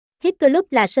Hitclub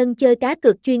là sân chơi cá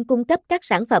cược chuyên cung cấp các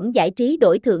sản phẩm giải trí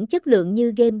đổi thưởng chất lượng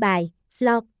như game bài,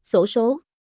 slot, xổ số.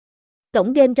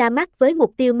 Cổng game ra mắt với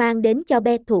mục tiêu mang đến cho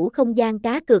bet thủ không gian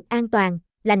cá cược an toàn,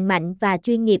 lành mạnh và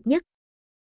chuyên nghiệp nhất.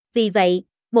 Vì vậy,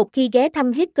 một khi ghé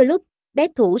thăm Hitclub,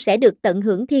 bet thủ sẽ được tận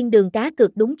hưởng thiên đường cá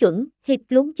cược đúng chuẩn.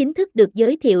 Hitclub chính thức được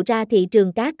giới thiệu ra thị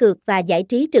trường cá cược và giải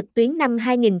trí trực tuyến năm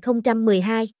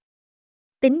 2012.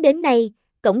 Tính đến nay,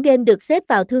 cổng game được xếp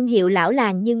vào thương hiệu lão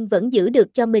làng nhưng vẫn giữ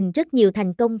được cho mình rất nhiều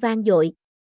thành công vang dội.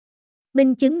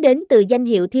 Minh chứng đến từ danh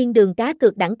hiệu thiên đường cá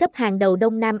cược đẳng cấp hàng đầu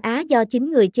Đông Nam Á do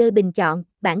chính người chơi bình chọn.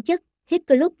 Bản chất,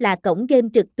 Hitclub là cổng game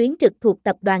trực tuyến trực thuộc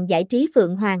tập đoàn giải trí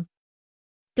Phượng Hoàng.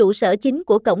 Trụ sở chính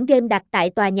của cổng game đặt tại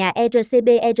tòa nhà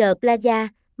RCBR Plaza,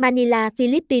 Manila,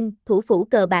 Philippines, thủ phủ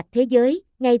cờ bạc thế giới.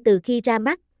 Ngay từ khi ra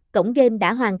mắt, cổng game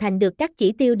đã hoàn thành được các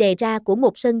chỉ tiêu đề ra của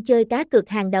một sân chơi cá cược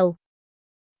hàng đầu,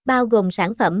 bao gồm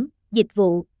sản phẩm, dịch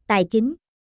vụ, tài chính.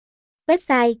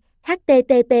 Website: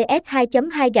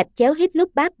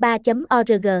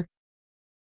 https://hitclub3.org